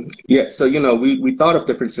 Yeah, so we thought of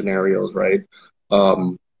different scenarios, right?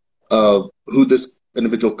 Um, of who this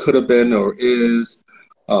individual could have been or is,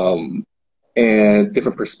 um, and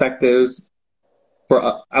different perspectives.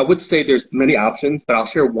 For I would say there's many options, but I'll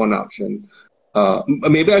share one option.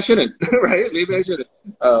 Maybe I shouldn't, right? Maybe I shouldn't.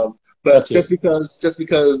 Up But to you. just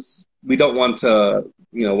because we don't want to,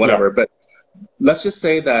 Yeah. whatever. But let's just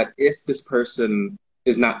say that if this person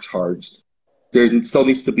is not charged, there still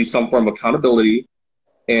needs to be some form of accountability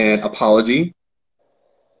and apology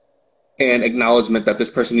and acknowledgement that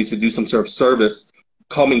this person needs to do some sort of service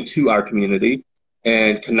coming to our community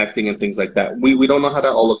and connecting and things like that. We don't know how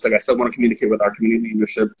that all looks like. I still want to communicate with our community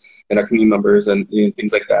leadership and our community members and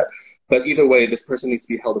things like that. But either way, this person needs to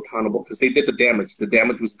be held accountable because they did the damage. The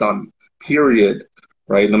damage was done, period,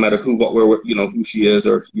 right? No matter who, what, where, who she is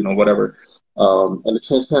or, whatever. And a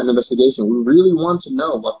transparent investigation. We really want to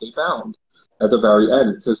know what they found at the very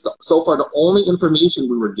end because so far the only information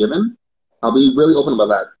we were given, I'll be really open about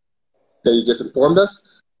that. They just informed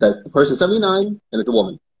us that the person's 79 and it's a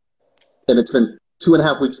woman. And it's been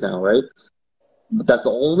 2.5 weeks now, right? But that's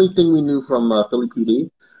the only thing we knew from Philly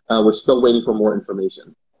PD. We're still waiting for more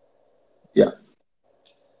information. Yeah.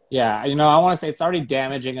 Yeah, I want to say it's already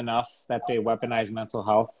damaging enough that they weaponize mental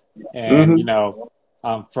health and,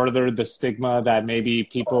 Mm-hmm. further the stigma that maybe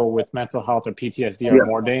people with mental health or PTSD are Yeah.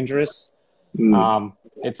 more dangerous. Mm-hmm.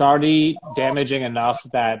 It's already damaging enough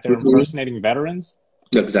that they're Mm-hmm. impersonating veterans.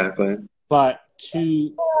 Exactly. But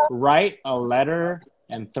to write a letter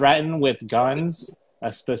and threaten with guns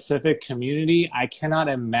a specific community, I cannot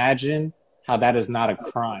imagine how that is not a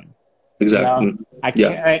crime. Exactly. I Yeah.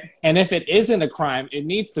 can't, and if it isn't a crime, it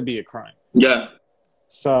needs to be a crime. Yeah.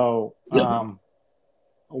 So Yeah.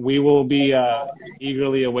 we will be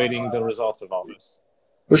eagerly awaiting the results of all this.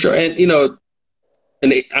 For sure. And,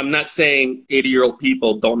 I'm not saying 80-year-old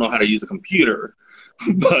people don't know how to use a computer,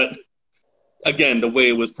 but again, the way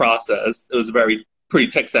it was processed, it was pretty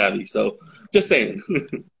tech savvy. So just saying.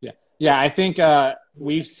 Yeah. I think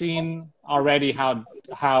we've seen already how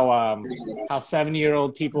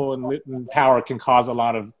 70-year-old people in power can cause a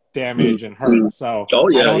lot of damage and Mm-hmm. hurt. So Oh,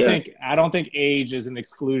 I yeah, don't yeah. think I don't think age is an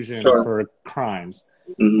exclusion Sure. for crimes.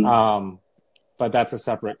 Mm-hmm. But that's a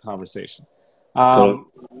separate conversation. So,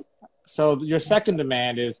 So your second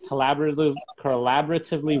demand is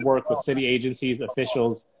collaboratively work with city agencies,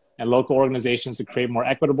 officials, and local organizations to create more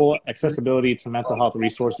equitable accessibility to mental health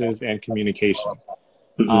resources and communication.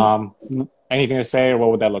 Anything to say, or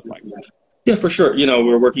what would that look like? yeah, for sure.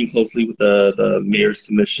 We're working closely with the Mayor's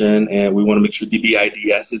Commission, and we want to make sure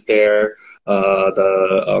DBIDS is there,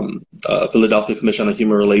 the Philadelphia Commission on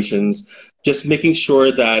Human Relations, just making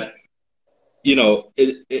sure that,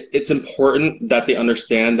 it's important that they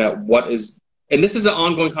understand that and this is an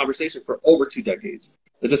ongoing conversation for over 2 decades.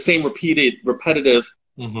 It's the same repetitive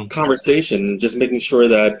conversation, just making sure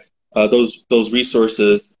that those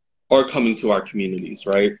resources are coming to our communities,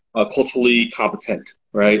 right? Culturally competent,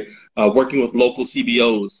 right? Working with local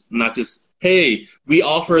CBOs, not just, hey, we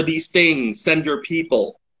offer these things, send your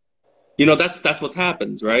people. That's what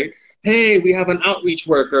happens, right? Hey, we have an outreach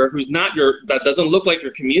worker that doesn't look like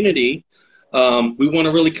your community. We want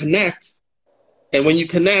to really connect. And when you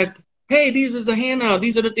connect, hey, these is a handout.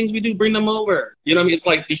 These are the things we do. Bring them over. You know what I mean? It's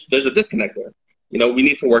like there's a disconnect there. We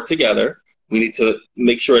need to work together. We need to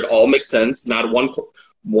make sure it all makes sense. Not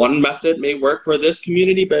one method may work for this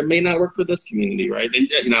community, but it may not work for this community, right?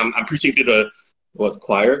 And I'm preaching to the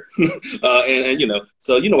choir, and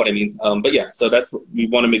so you know what I mean. But yeah, so that's what we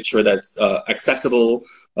want to make sure that's accessible,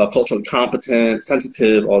 culturally competent,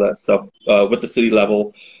 sensitive, all that stuff with the city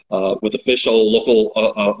level, with local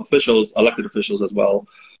officials, elected officials as well,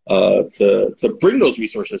 to bring those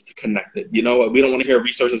resources to connect it. We don't want to hear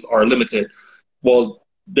resources are limited. Well,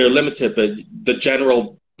 they're limited, but the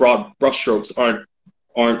general broad brushstrokes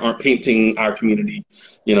aren't painting our community,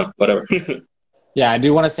 whatever. Yeah, I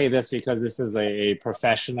do want to say this because this is a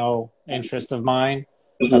professional interest of mine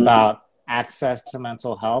about access to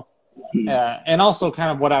mental health. And also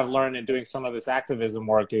kind of what I've learned in doing some of this activism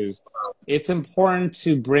work is it's important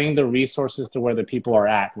to bring the resources to where the people are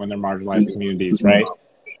at when they're marginalized communities, right?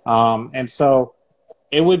 And so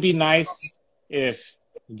it would be nice if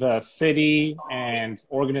the city and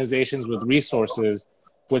organizations with resources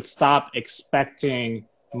would stop expecting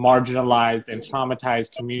marginalized and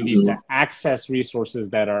traumatized communities to access resources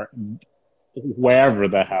that are wherever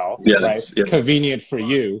the hell, right? Yes. Convenient for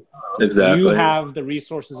you. Exactly. You have the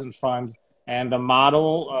resources and funds, and the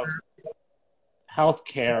model of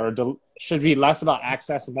healthcare should be less about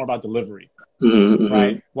access and more about delivery,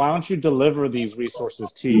 right? Why don't you deliver these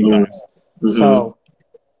resources to you guys? Mm-hmm. So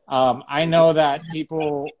I know that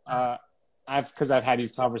people, because I've had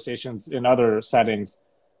these conversations in other settings,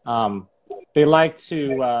 um, they like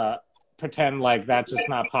to pretend like that's just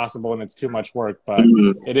not possible and it's too much work, but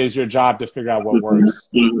Mm-hmm. it is your job to figure out what Mm-hmm. works.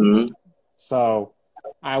 Mm-hmm. So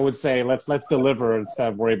I would say let's deliver instead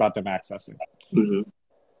of worry about them accessing.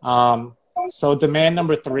 Mm-hmm. So demand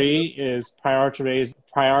number three is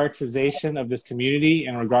prioritization of this community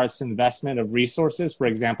in regards to investment of resources, for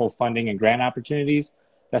example, funding and grant opportunities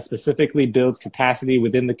that specifically builds capacity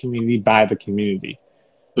within the community by the community.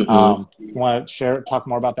 Mm-hmm. You want to talk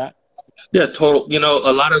more about that? Yeah, total. You know,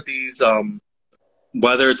 a lot of these,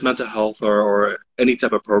 whether it's mental health or any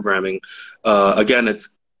type of programming, again,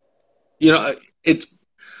 it's, you know, it's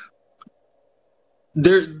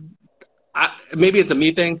there. Maybe it's a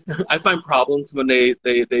me thing. I find problems when they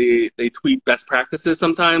tweet best practices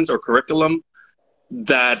sometimes or curriculum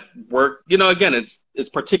that work. You know, again, it's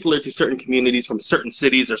particular to certain communities from certain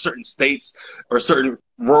cities or certain states or certain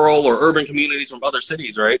rural or urban communities from other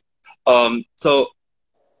cities, right? So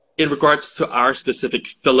in regards to our specific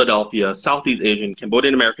Philadelphia, Southeast Asian,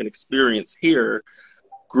 Cambodian American experience here,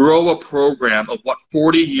 grow a program of what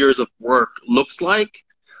 40 years of work looks like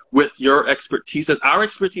with your expertise, as our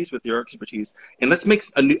expertise with your expertise, and let's make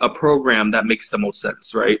a program that makes the most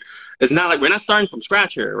sense, right? It's not like we're not starting from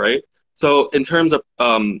scratch here, right? So in terms of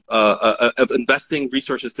investing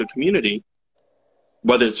resources to the community,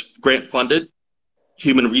 whether it's grant funded,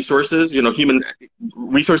 human resources, you know, human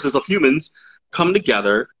resources of humans come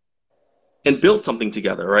together and build something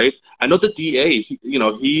together, right? I know the DA,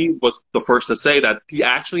 he was the first to say that he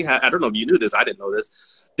actually had, I don't know if you knew this, I didn't know this.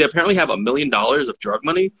 They apparently have $1 million of drug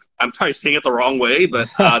money. I'm probably saying it the wrong way, but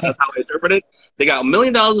that's how I interpret it. They got $1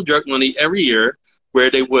 million of drug money every year where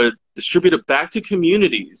they would distribute it back to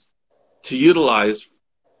communities to utilize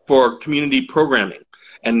for community programming.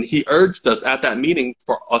 And he urged us at that meeting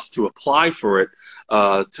for us to apply for it,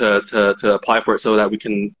 to apply for it so that we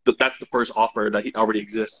can, that's the first offer that he already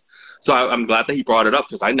exists. So I'm glad that he brought it up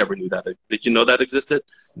because I never knew that. Did you know that existed?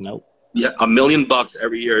 Nope. Yeah, $1 million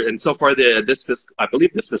every year. And so far, I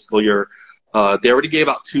believe this fiscal year, they already gave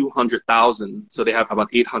out 200,000. So they have about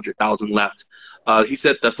 800,000 left. He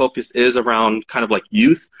said the focus is around kind of like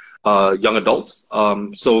youth, young adults.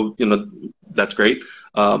 So, that's great.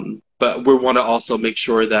 But we want to also make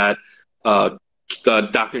sure that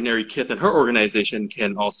Dr. Neri Kith and her organization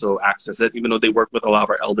can also access it, even though they work with a lot of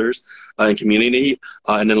our elders in community.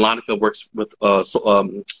 And then Lanica works with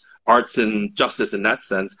arts and justice in that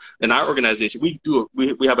sense. In our organization, we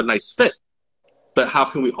have a nice fit. But how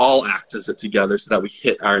can we all access it together so that we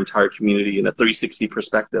hit our entire community in a 360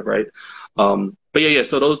 perspective, right? But yeah.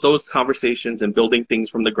 So those conversations and building things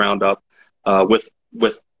from the ground up with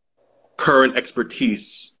current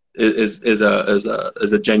expertise is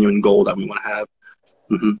a genuine goal that we want to have.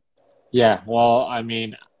 Mm-hmm. Yeah, well, I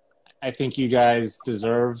mean, I think you guys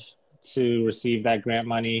deserve to receive that grant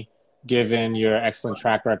money given your excellent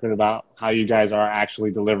track record about how you guys are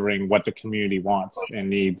actually delivering what the community wants and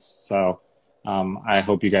needs. So I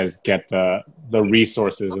hope you guys get the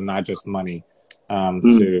resources and not just money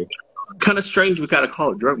to. Kind of strange we got to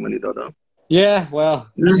call it drug money, though. Yeah, well,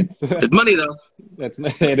 it's money, though.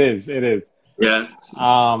 It is. Yeah.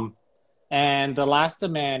 And the last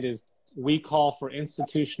demand is we call for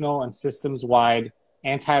institutional and systems-wide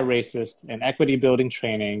anti-racist and equity-building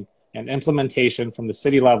training and implementation from the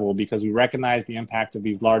city level because we recognize the impact of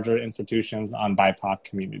these larger institutions on BIPOC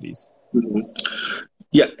communities. Mm-hmm.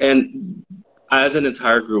 Yeah, and as an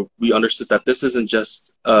entire group, we understood that this isn't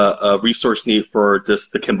just a resource need for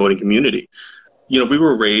just the Cambodian community. We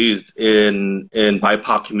were raised in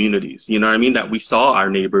BIPOC communities, you know what I mean? That we saw our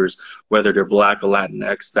neighbors, whether they're Black or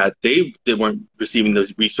Latinx, that they weren't receiving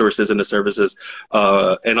those resources and the services.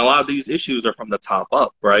 And a lot of these issues are from the top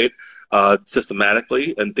up, right?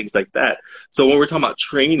 Systematically and things like that. So when we're talking about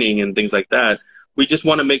training and things like that, we just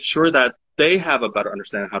want to make sure that they have a better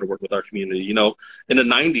understanding of how to work with our community. In the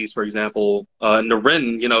 90s, for example,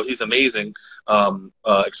 Naren, he's amazing,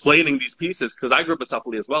 explaining these pieces, because I grew up in South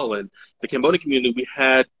Philly as well. And the Cambodian community, we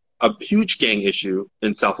had a huge gang issue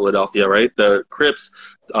in South Philadelphia, right? The Crips,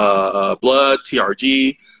 Blood,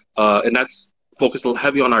 TRG, and that's focused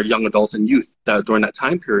heavy on our young adults and youth during that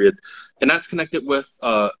time period. And that's connected with,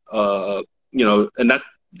 and that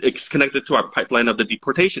it's connected to our pipeline of the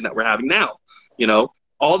deportation that we're having now.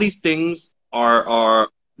 All these things are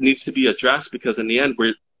needs to be addressed because in the end,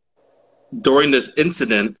 during this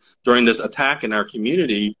incident, during this attack in our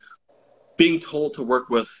community, being told to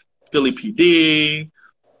work with Philly PD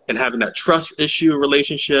and having that trust issue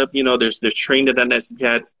relationship, there's training that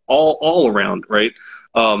gets all around, right?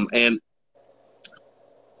 And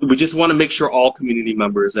we just want to make sure all community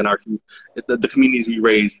members and the communities we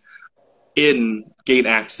raise in gain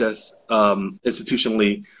access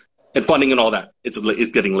institutionally and funding and all that.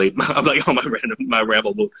 It's getting late. I'm like on my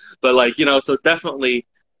ramble, but like, you know, so definitely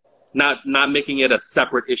not making it a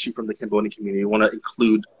separate issue from the Cambodian community. We want to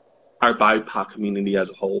include our BIPOC community as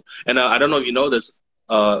a whole. And I don't know if you know this,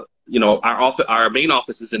 you know, our main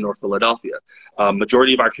office is in North Philadelphia.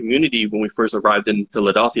 Majority of our community, when we first arrived in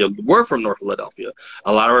Philadelphia, were from North Philadelphia.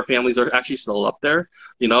 A lot of our families are actually still up there,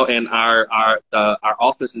 you know, and our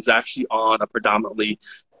office is actually on a predominantly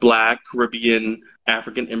Black, Caribbean,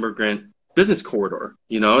 African immigrant business corridor,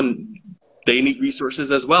 you know, and they need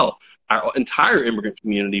resources as well. Our entire immigrant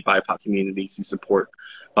community, BIPOC community, sees support,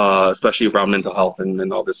 especially around mental health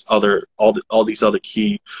and all these other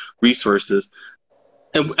key resources.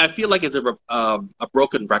 And I feel like it's a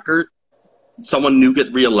broken record. Someone new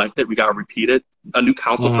get reelected, we gotta repeat it. A new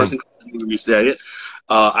council person, we say it.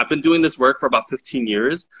 I've been doing this work for about 15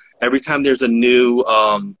 years. Every time there's a new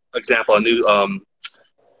example, a new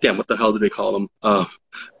damn, what the hell do they call them?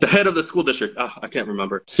 The head of the school district. I can't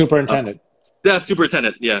remember. Superintendent. Yeah,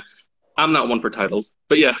 superintendent. Yeah, I'm not one for titles,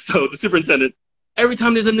 but yeah. So the superintendent. Every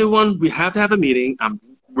time there's a new one, we have to have a meeting.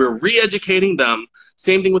 We're re-educating them.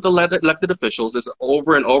 Same thing with the elected officials. It's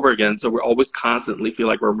over and over again. So we're always constantly feel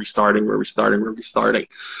like we're restarting.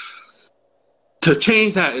 To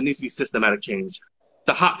change that, it needs to be systematic change.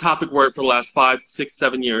 The hot topic word for the last 5, 6,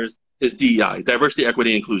 7 years is DEI, diversity,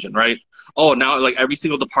 equity, inclusion, right? Oh, now like every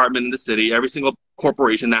single department in the city, every single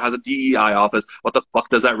corporation that has a DEI office, what the fuck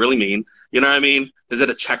does that really mean? You know what I mean? Is it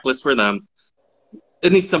a checklist for them?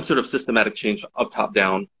 It needs some sort of systematic change up, top,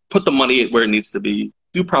 down. Put the money where it needs to be.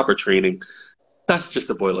 Do proper training. That's just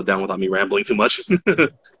to boil it down without me rambling too much.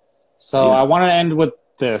 So yeah. I want to end with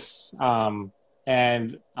this.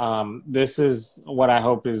 This is what I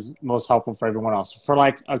hope is most helpful for everyone else. For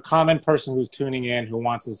like a common person who's tuning in who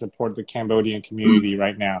wants to support the Cambodian community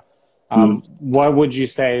right now, what would you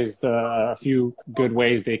say is a few good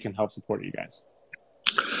ways they can help support you guys?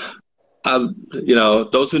 You know,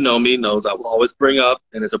 those who know me knows I will always bring up,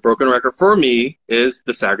 and it's a broken record for me, is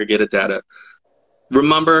disaggregated data.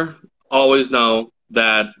 Remember, always know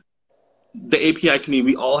that the API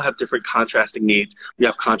community, we all have different contrasting needs. We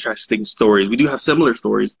have contrasting stories. We do have similar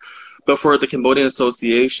stories. But for the Cambodian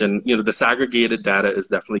Association, you know, disaggregated data is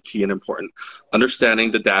definitely key and important.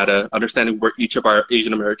 Understanding the data, understanding where each of our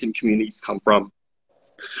Asian American communities come from.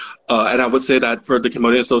 And I would say that for the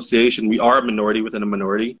Cambodian Association, we are a minority within a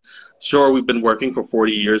minority. Sure, we've been working for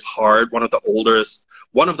 40 years hard, one of the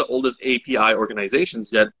oldest API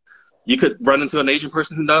organizations, yet you could run into an Asian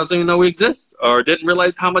person who doesn't even know we exist or didn't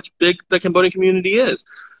realize how much big the Cambodian community is,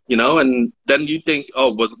 you know, and then you think,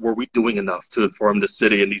 oh, were we doing enough to inform the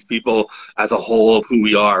city and these people as a whole of who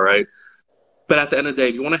we are, right? But at the end of the day,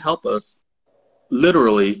 if you want to help us,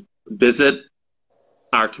 literally visit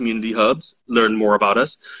our community hubs, learn more about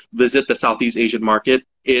us, visit the Southeast Asian market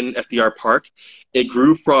in FDR Park. It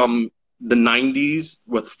grew from the 90s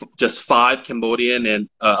with just 5 Cambodian and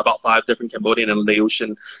about 5 different Cambodian and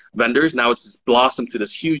Laotian vendors. Now it's just blossomed to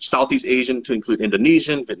this huge Southeast Asian to include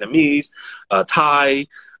Indonesian, Vietnamese, Thai,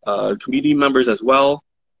 community members as well,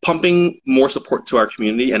 pumping more support to our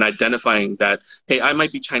community and identifying that, hey, I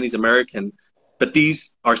might be Chinese American, but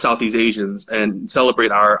these are Southeast Asians, and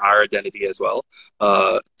celebrate our identity as well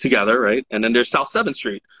together, right? And then there's South 7th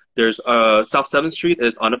Street. There's South 7th Street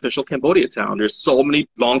is unofficial Cambodia town. There's so many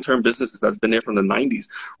long-term businesses that's been there from the 90s,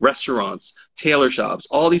 restaurants, tailor shops,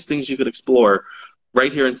 all these things you could explore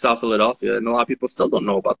right here in South Philadelphia. And a lot of people still don't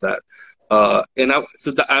know about that.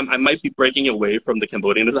 I might be breaking away from the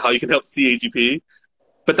Cambodian. This is how you can help CAGP,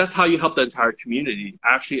 but that's how you help the entire community,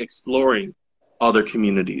 actually exploring other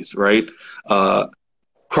communities, right?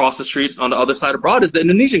 Across the street on the other side of Broad is the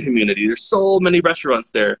Indonesian community. There's so many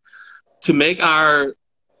restaurants there. To make our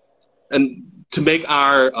in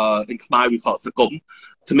Khmer we call it Sakum,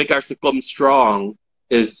 to make our Sakum strong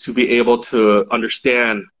is to be able to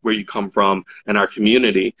understand where you come from and our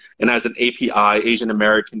community. And as an API, Asian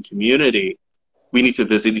American community, we need to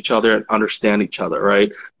visit each other and understand each other,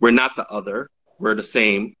 right? We're not the other, we're the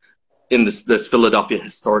same in this Philadelphia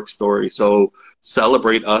historic story. So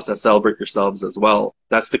celebrate us and celebrate yourselves as well.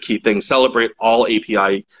 That's the key thing. Celebrate all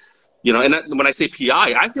API, you know, and when I say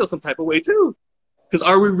PI, I feel some type of way too. Because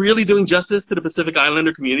are we really doing justice to the Pacific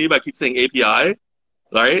Islander community by keep saying API,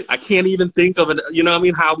 right? I can't even think of it, you know what I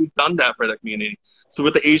mean, how we've done that for that community. So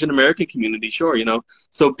with the Asian American community, sure, you know.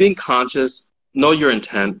 So being conscious, know your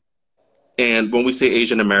intent. And when we say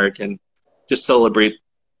Asian American, just celebrate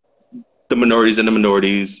the minorities and the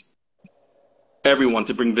minorities, everyone,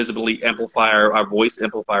 to bring visibility, amplify our voice,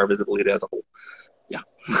 amplify our visibility as a whole. yeah.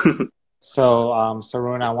 So,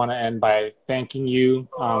 Sarun, I want to end by thanking you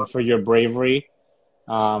for your bravery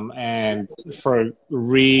and for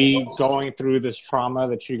going through this trauma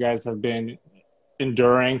that you guys have been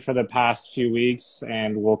enduring for the past few weeks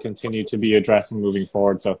and will continue to be addressing moving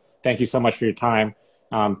forward. So thank you so much for your time.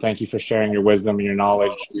 Thank you for sharing your wisdom and your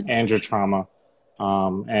knowledge and your trauma.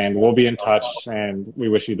 And we'll be in touch, and we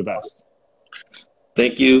wish you the best.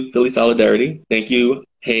 Thank you, Philly Solidarity. Thank you,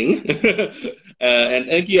 Heng. And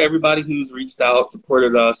thank you, everybody who's reached out,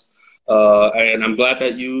 supported us. And I'm glad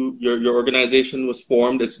that your organization was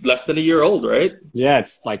formed. It's less than a year old, right? Yeah,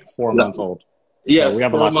 it's like 4 months old. Yeah, So we it's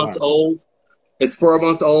have a four lot to months learn. old. It's 4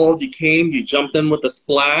 months old. You jumped in with a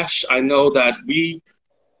splash. I know that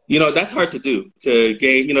that's hard to do, to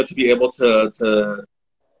gain, to be able to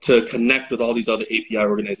connect with all these other API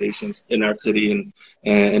organizations in our city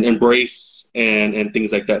and embrace and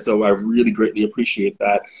things like that. So I really greatly appreciate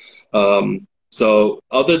that. So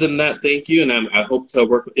other than that, thank you. And I hope to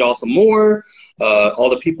work with y'all some more. All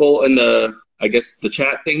the people in the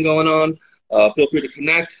chat thing going on, feel free to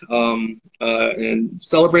connect and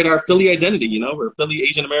celebrate our Philly identity. We're Philly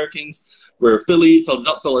Asian Americans. We're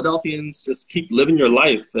Philadelphians. Just keep living your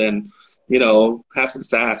life and, have some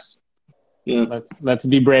sass. Yeah. Let's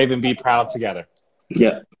be brave and be proud together.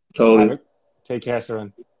 Yeah, totally. Take care,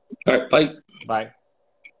 Sarun. All right, bye. Bye.